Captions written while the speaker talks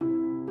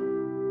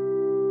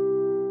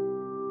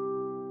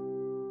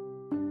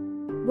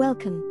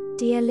Welcome,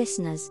 dear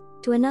listeners,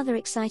 to another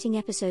exciting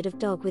episode of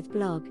Dog with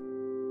Blog.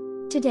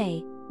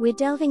 Today, we're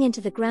delving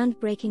into the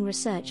groundbreaking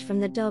research from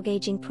the Dog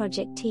Aging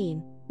Project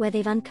team, where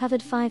they've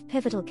uncovered 5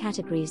 pivotal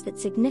categories that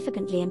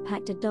significantly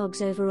impact a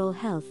dog's overall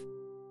health.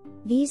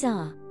 These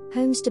are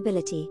home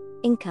stability,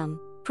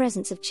 income,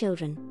 presence of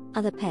children,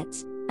 other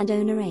pets, and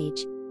owner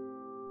age.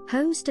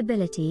 Home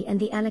stability and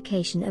the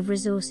allocation of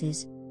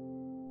resources.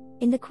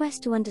 In the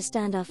quest to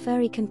understand our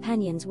furry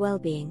companions'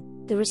 well-being,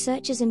 the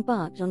researchers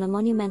embarked on a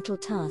monumental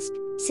task,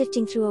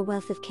 sifting through a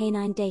wealth of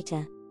canine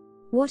data.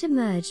 What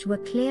emerged were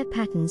clear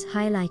patterns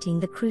highlighting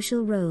the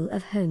crucial role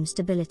of home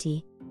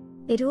stability.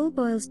 It all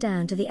boils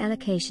down to the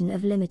allocation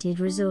of limited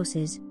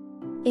resources.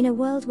 In a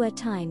world where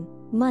time,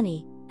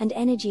 money, and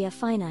energy are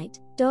finite,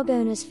 dog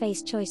owners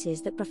face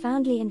choices that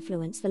profoundly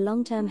influence the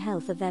long-term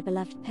health of their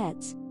beloved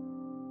pets.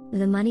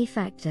 The money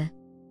factor.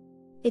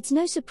 It's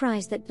no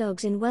surprise that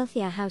dogs in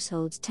wealthier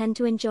households tend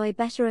to enjoy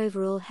better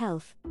overall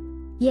health.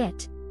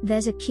 Yet,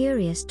 there's a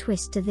curious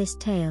twist to this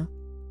tale.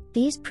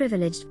 These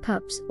privileged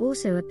pups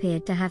also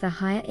appeared to have a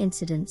higher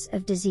incidence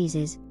of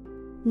diseases.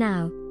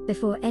 Now,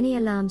 before any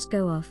alarms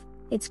go off,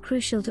 it's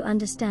crucial to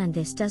understand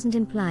this doesn't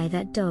imply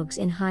that dogs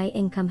in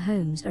high-income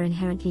homes are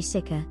inherently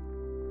sicker.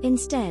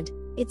 Instead,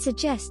 it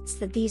suggests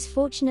that these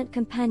fortunate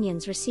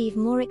companions receive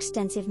more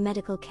extensive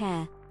medical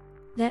care.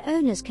 Their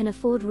owners can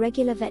afford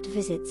regular vet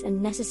visits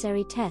and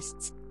necessary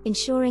tests,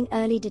 ensuring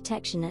early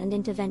detection and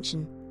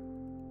intervention.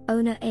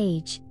 Owner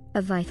age,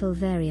 a vital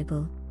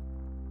variable.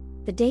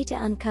 The data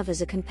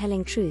uncovers a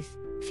compelling truth: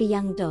 for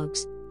young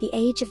dogs, the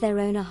age of their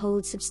owner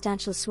holds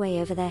substantial sway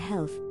over their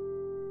health.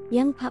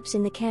 Young pups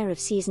in the care of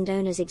seasoned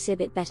owners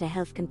exhibit better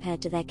health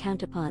compared to their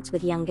counterparts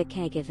with younger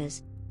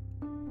caregivers.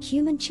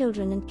 Human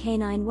children and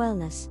canine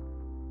wellness.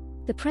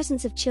 The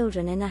presence of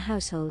children in a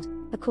household,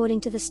 according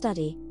to the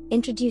study,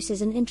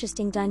 introduces an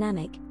interesting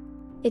dynamic.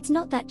 It's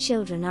not that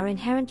children are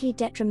inherently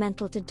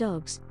detrimental to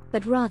dogs,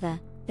 but rather,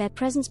 their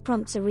presence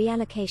prompts a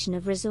reallocation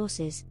of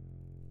resources.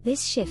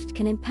 This shift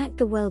can impact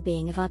the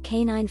well-being of our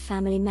canine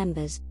family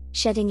members,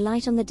 shedding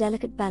light on the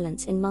delicate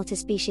balance in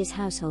multi-species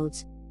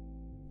households.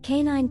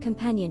 Canine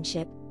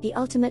companionship, the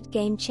ultimate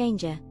game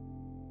changer.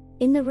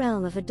 In the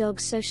realm of a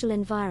dog's social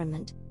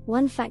environment,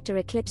 one factor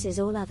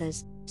eclipses all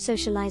others: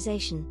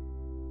 socialization.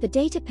 The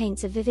data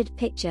paints a vivid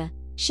picture,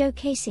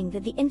 showcasing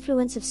that the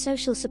influence of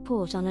social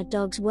support on a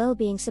dog's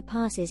well-being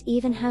surpasses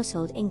even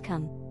household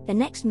income, the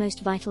next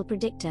most vital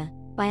predictor,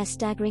 by a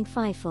staggering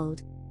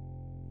 5-fold.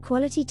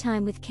 Quality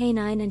time with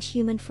canine and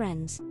human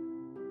friends.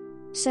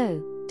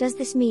 So, does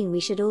this mean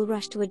we should all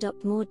rush to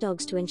adopt more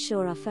dogs to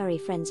ensure our furry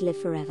friends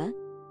live forever?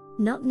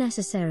 Not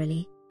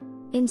necessarily.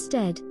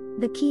 Instead,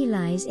 the key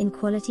lies in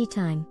quality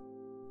time.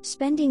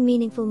 Spending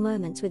meaningful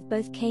moments with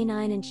both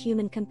canine and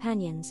human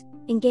companions,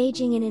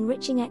 engaging in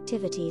enriching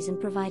activities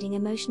and providing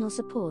emotional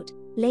support,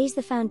 lays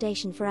the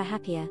foundation for a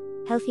happier,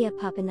 healthier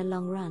pup in the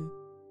long run.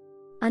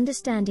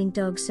 Understanding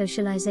dog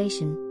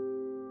socialization.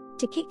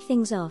 To kick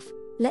things off,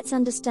 let's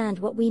understand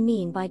what we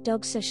mean by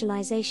dog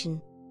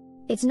socialization.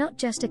 It's not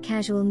just a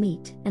casual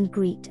meet and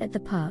greet at the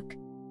park.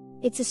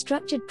 It's a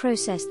structured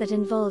process that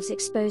involves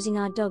exposing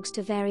our dogs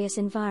to various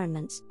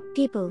environments,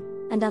 people,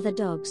 and other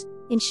dogs,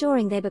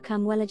 ensuring they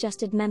become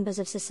well-adjusted members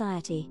of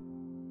society.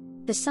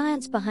 The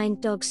science behind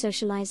dog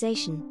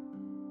socialization.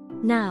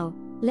 Now,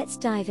 let's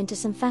dive into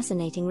some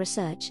fascinating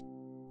research.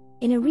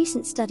 In a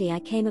recent study I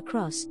came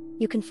across,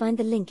 you can find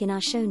the link in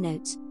our show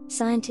notes,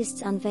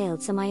 scientists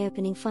unveiled some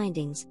eye-opening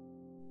findings.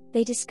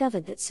 They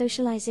discovered that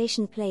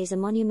socialization plays a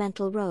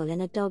monumental role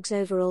in a dog's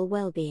overall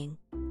well-being.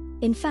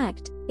 In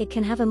fact, it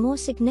can have a more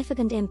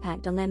significant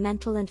impact on their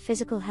mental and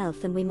physical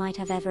health than we might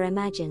have ever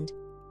imagined.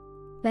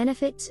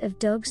 Benefits of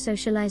dog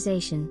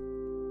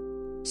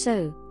socialization.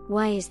 So,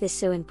 why is this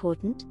so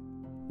important?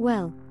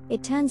 Well,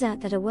 it turns out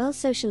that a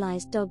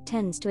well-socialized dog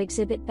tends to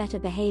exhibit better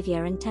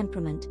behavior and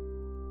temperament.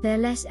 They're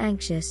less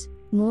anxious,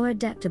 more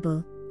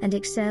adaptable, and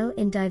excel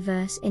in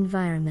diverse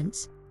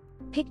environments.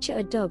 Picture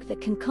a dog that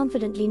can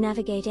confidently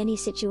navigate any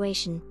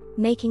situation,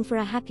 making for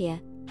a happier,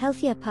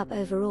 healthier pup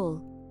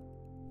overall.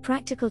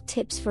 Practical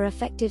tips for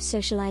effective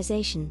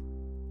socialization.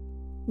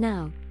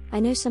 Now, I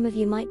know some of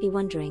you might be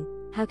wondering,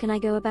 how can I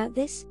go about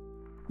this?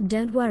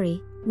 Don't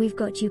worry, we've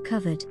got you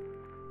covered.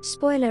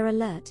 Spoiler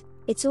alert,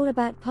 it's all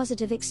about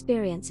positive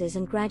experiences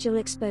and gradual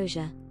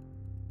exposure.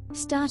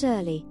 Start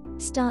early,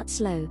 start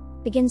slow,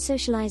 begin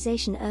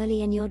socialization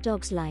early in your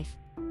dog's life.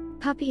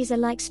 Puppies are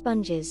like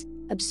sponges,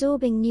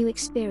 absorbing new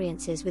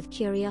experiences with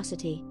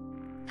curiosity.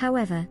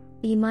 However,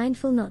 be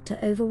mindful not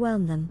to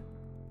overwhelm them.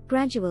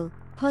 Gradual,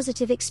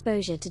 positive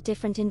exposure to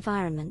different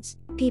environments,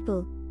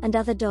 people, and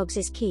other dogs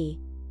is key.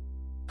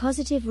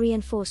 Positive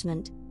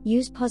reinforcement.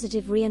 Use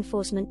positive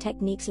reinforcement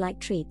techniques like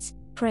treats,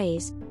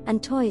 praise,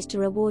 and toys to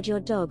reward your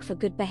dog for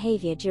good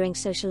behavior during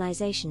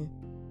socialization.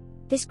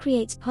 This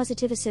creates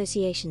positive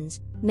associations,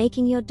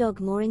 making your dog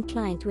more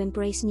inclined to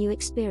embrace new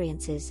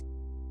experiences.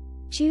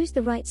 Choose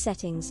the right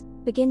settings.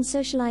 Begin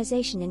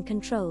socialization in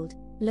controlled,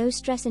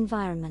 low-stress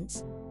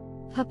environments.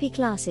 Puppy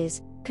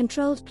classes,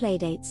 controlled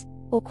playdates,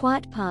 or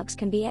quiet parks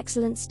can be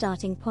excellent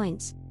starting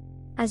points.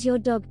 As your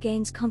dog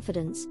gains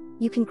confidence,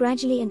 you can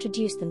gradually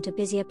introduce them to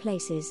busier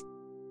places.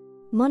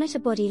 Monitor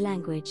body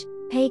language.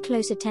 Pay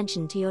close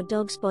attention to your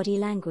dog's body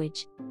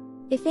language.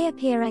 If they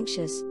appear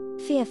anxious,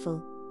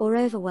 fearful, or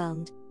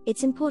overwhelmed,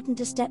 it's important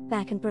to step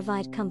back and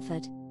provide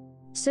comfort.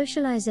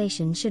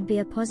 Socialization should be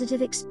a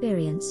positive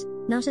experience,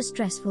 not a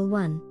stressful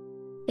one.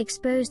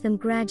 Expose them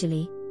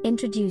gradually.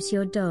 Introduce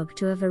your dog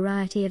to a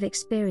variety of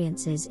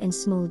experiences in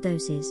small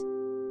doses.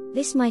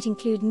 This might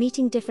include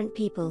meeting different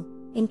people,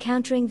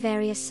 encountering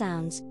various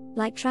sounds,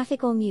 like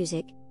traffic or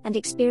music, and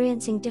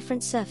experiencing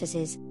different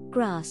surfaces,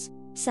 grass,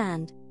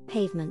 sand,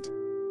 pavement.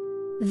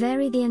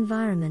 Vary the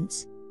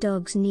environments.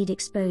 Dogs need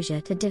exposure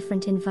to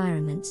different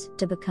environments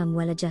to become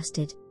well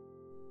adjusted.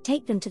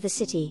 Take them to the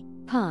city,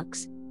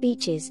 parks,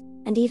 beaches,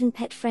 and even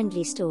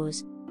pet-friendly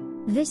stores.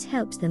 This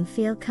helps them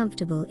feel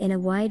comfortable in a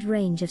wide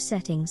range of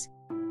settings.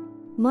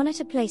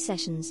 Monitor play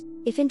sessions.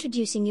 If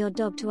introducing your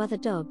dog to other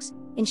dogs,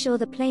 ensure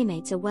the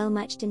playmates are well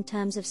matched in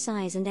terms of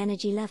size and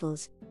energy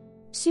levels.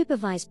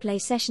 Supervise play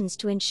sessions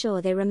to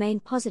ensure they remain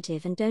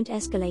positive and don't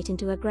escalate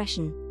into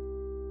aggression.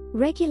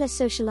 Regular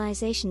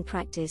socialization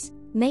practice.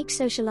 Make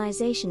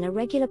socialization a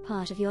regular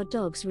part of your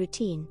dog's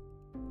routine.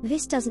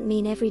 This doesn't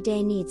mean every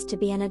day needs to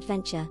be an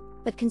adventure,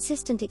 but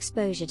consistent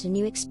exposure to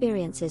new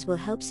experiences will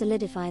help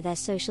solidify their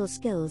social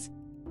skills.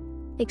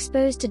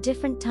 Exposed to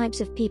different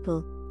types of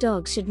people.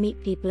 Dogs should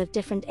meet people of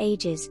different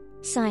ages,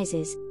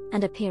 sizes,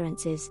 and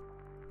appearances.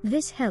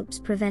 This helps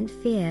prevent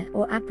fear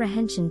or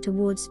apprehension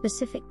towards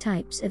specific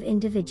types of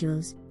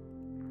individuals.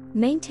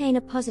 Maintain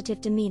a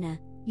positive demeanor.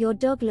 Your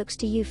dog looks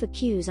to you for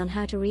cues on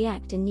how to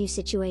react in new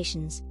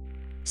situations.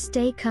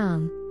 Stay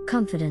calm,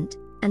 confident,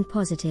 and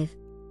positive.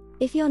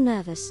 If you're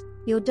nervous,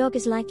 your dog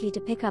is likely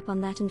to pick up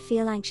on that and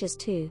feel anxious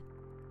too.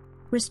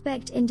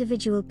 Respect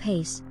individual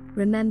pace.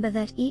 Remember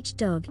that each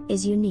dog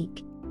is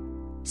unique.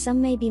 Some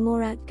may be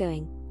more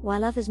outgoing,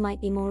 while others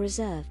might be more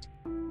reserved.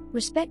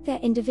 Respect their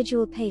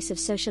individual pace of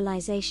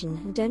socialization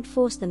and don't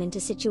force them into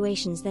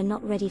situations they're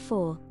not ready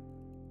for.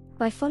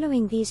 By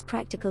following these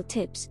practical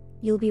tips,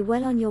 you'll be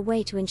well on your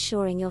way to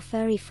ensuring your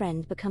furry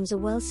friend becomes a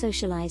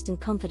well-socialized and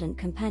confident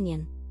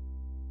companion.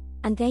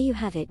 And there you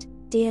have it,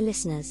 dear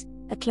listeners,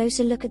 a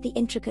closer look at the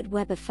intricate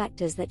web of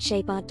factors that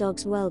shape our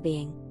dog's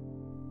well-being.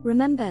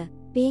 Remember,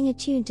 being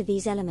attuned to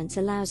these elements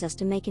allows us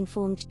to make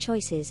informed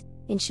choices,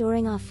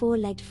 ensuring our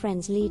four-legged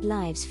friends lead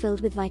lives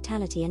filled with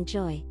vitality and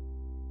joy.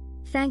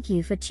 Thank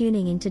you for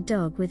tuning into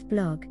Dog with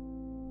Blog.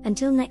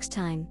 Until next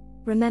time,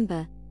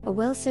 remember, a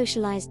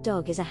well-socialized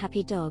dog is a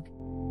happy dog.